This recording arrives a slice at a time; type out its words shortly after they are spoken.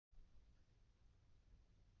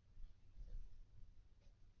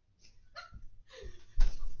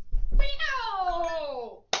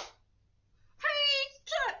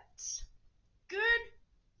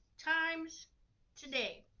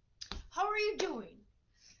doing?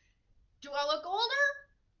 Do I look older?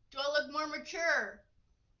 Do I look more mature?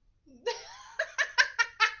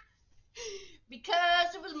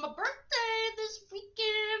 Because it was my birthday this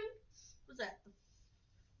weekend. What was that?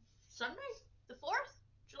 Sunday? The 4th?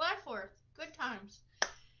 July 4th. Good times.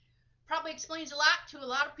 Probably explains a lot to a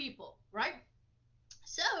lot of people, right?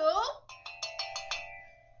 So,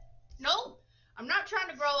 no, I'm not trying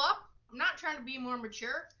to grow up. I'm not trying to be more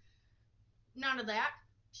mature. None of that.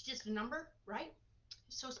 It's just a number, right?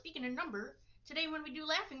 So speaking of number, today when we do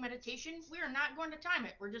laughing meditation, we are not going to time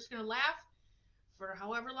it. We're just going to laugh for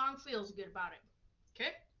however long feels good about it.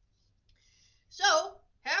 Okay? So,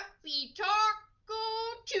 happy Taco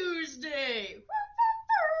Tuesday!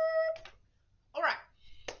 Alright,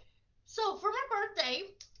 so for my birthday,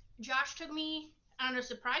 Josh took me on a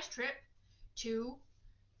surprise trip to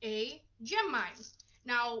a gem mine.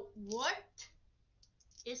 Now, what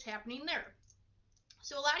is happening there?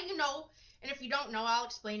 So a lot of you know, and if you don't know, I'll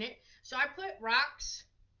explain it. So I put rocks,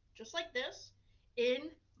 just like this, in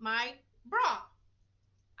my bra.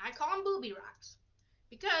 I call them booby rocks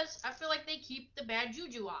because I feel like they keep the bad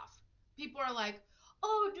juju off. People are like,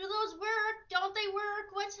 oh, do those work? Don't they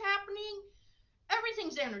work? What's happening?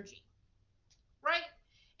 Everything's energy, right?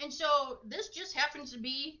 And so this just happens to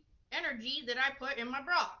be energy that I put in my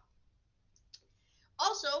bra.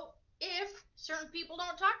 Also, if certain people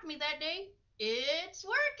don't talk to me that day, it's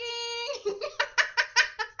working.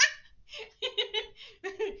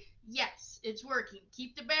 Yes, it's working.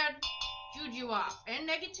 Keep the bad juju off and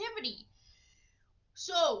negativity.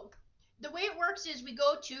 So, the way it works is we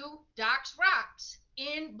go to Doc's Rocks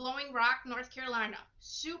in Blowing Rock, North Carolina.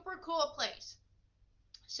 Super cool place.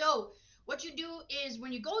 So, what you do is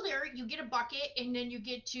when you go there, you get a bucket and then you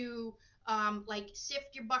get to like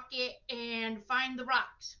sift your bucket and find the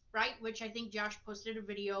rocks, right? Which I think Josh posted a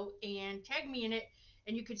video and tagged me in it,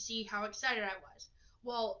 and you could see how excited I was.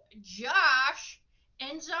 Well, Josh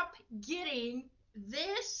ends up getting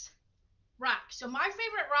this rock. So my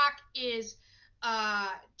favorite rock is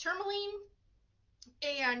tourmaline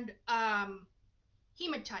and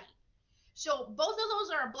hematite. So both of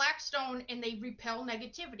those are a black stone and they repel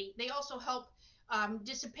negativity. They also help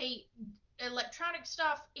dissipate electronic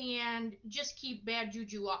stuff and just keep bad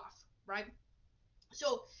juju off, right?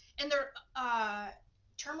 So, and their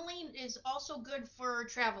tourmaline is also good for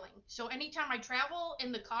traveling. So anytime I travel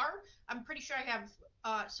in the car, I'm pretty sure I have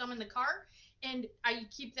some in the car, and I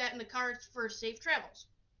keep that in the car for safe travels,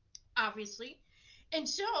 obviously. And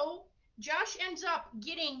so Josh ends up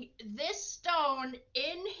getting this stone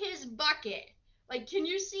in his bucket. Like, can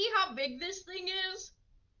you see how big this thing is?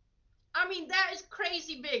 I mean, that is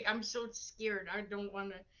crazy big. I'm so scared. I don't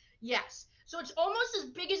want to. Yes. So it's almost as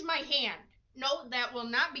big as my hand. No, that will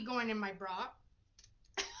not be going in my bra.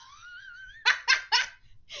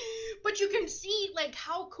 But you can see, like,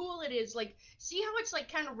 how cool it is. Like, see how it's,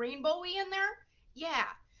 like, kind of rainbowy in there? Yeah.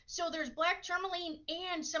 So there's black tourmaline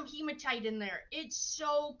and some hematite in there. It's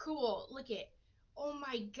so cool. Look at it. Oh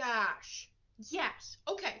my gosh. Yes.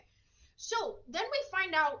 Okay. So then we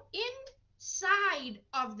find out inside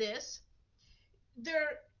of this,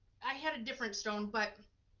 I had a different stone, but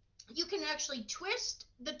you can actually twist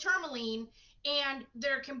the tourmaline and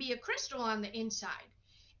there can be a crystal on the inside.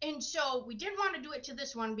 And so we didn't want to do it to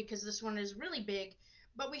this one because this one is really big,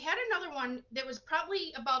 but we had another one that was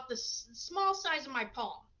probably about the small size of my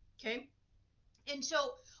palm, okay? And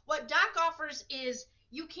so what Doc offers is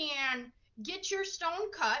you can get your stone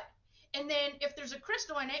cut, and then if there's a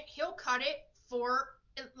crystal in it, he'll cut it for,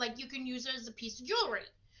 like, you can use it as a piece of jewelry.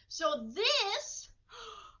 So this,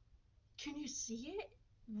 can you see it?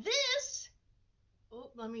 This, oh,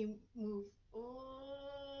 let me move,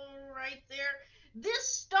 oh, right there. This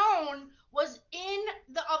stone was in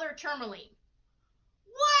the other tourmaline.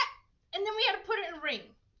 What? And then we had to put it in a ring.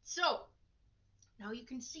 So, now you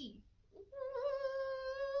can see.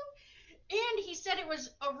 And he said it was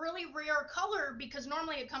a really rare color because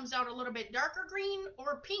normally it comes out a little bit darker green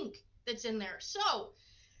or pink that's in there. So,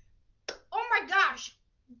 oh my gosh,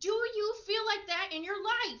 do you feel like that in your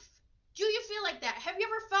life? Do you feel like that? Have you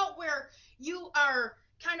ever felt where you are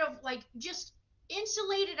kind of like just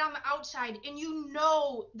insulated on the outside and you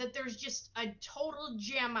know that there's just a total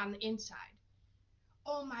gem on the inside?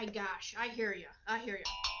 Oh my gosh, I hear you. I hear you.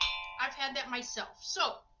 I've had that myself. So,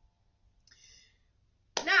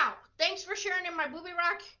 now, thanks for sharing in my booby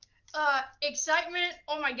rock excitement.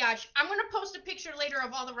 Oh my gosh. I'm going to post a picture later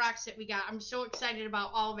of all the rocks that we got. I'm so excited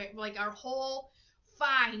about all of it. Like our whole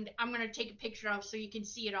find, I'm going to take a picture of so you can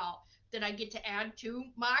see it all that I get to add to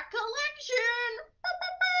my collection.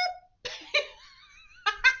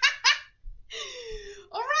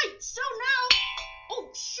 All right. So now, oh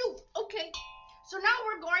shoot. Okay. So now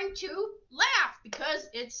we're going to laugh because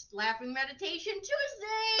it's Laughing Meditation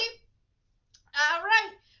Tuesday. All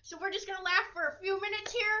right. So we're just going to laugh for a few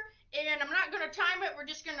minutes here, and I'm not going to time it. We're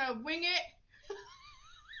just going to wing it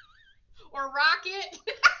or rock it.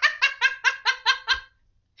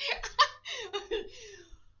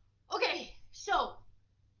 Okay, so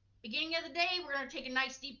beginning of the day, we're going to take a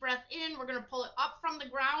nice deep breath in. We're going to pull it up from the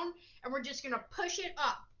ground, and we're just going to push it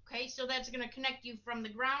up. Okay, so that's going to connect you from the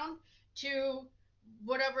ground to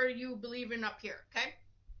whatever you believe in up here. Okay,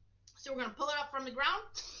 so we're going to pull it up from the ground.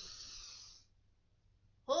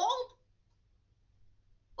 Hold.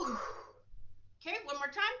 Okay, one more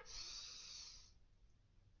time.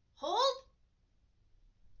 Hold.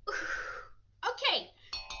 Okay,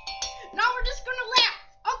 now we're just going to laugh.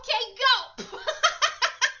 Okay, go.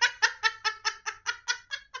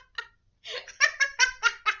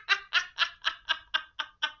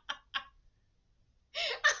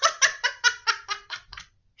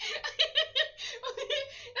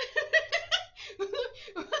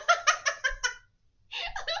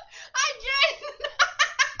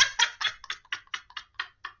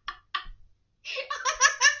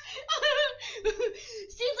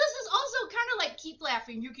 See, this is also kind of like keep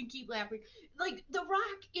laughing. You can keep laughing. Like the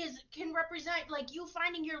rock can represent like you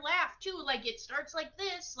finding your laugh too. Like it starts like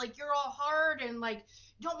this, like you're all hard and like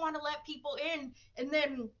don't want to let people in, and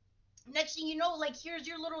then next thing you know, like here's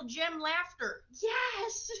your little gem laughter.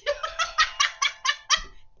 Yes.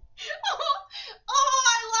 Oh,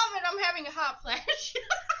 I love it. I'm having a hot flash.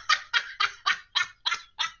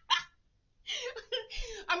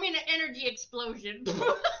 I mean an energy explosion.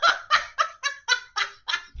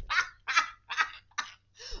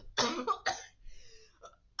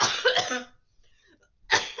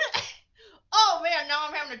 Oh man, now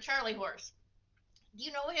I'm having a Charlie horse. Do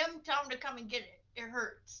you know him? Tell him to come and get it. It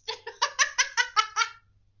hurts.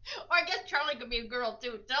 Or I guess Charlie could be a girl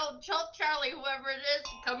too. Tell Charlie, whoever it is, to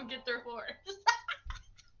come and get their horse.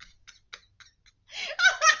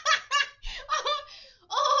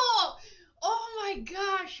 Oh, oh my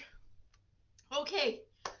gosh. Okay.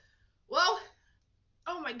 Well,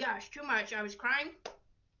 oh my gosh, too much. I was crying.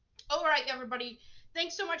 All right, everybody.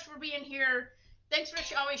 Thanks so much for being here. Thanks for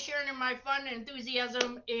always sharing in my fun and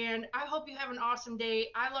enthusiasm. And I hope you have an awesome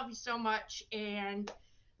day. I love you so much. And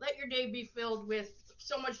let your day be filled with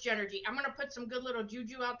so much energy. I'm going to put some good little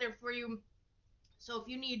juju out there for you. So if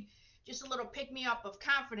you need just a little pick me up of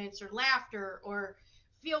confidence or laughter or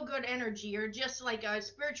feel good energy or just like a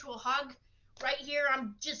spiritual hug, right here,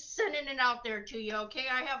 I'm just sending it out there to you. Okay.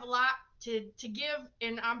 I have a lot to give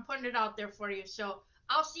and I'm putting it out there for you. So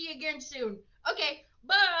I'll see you again soon. Okay.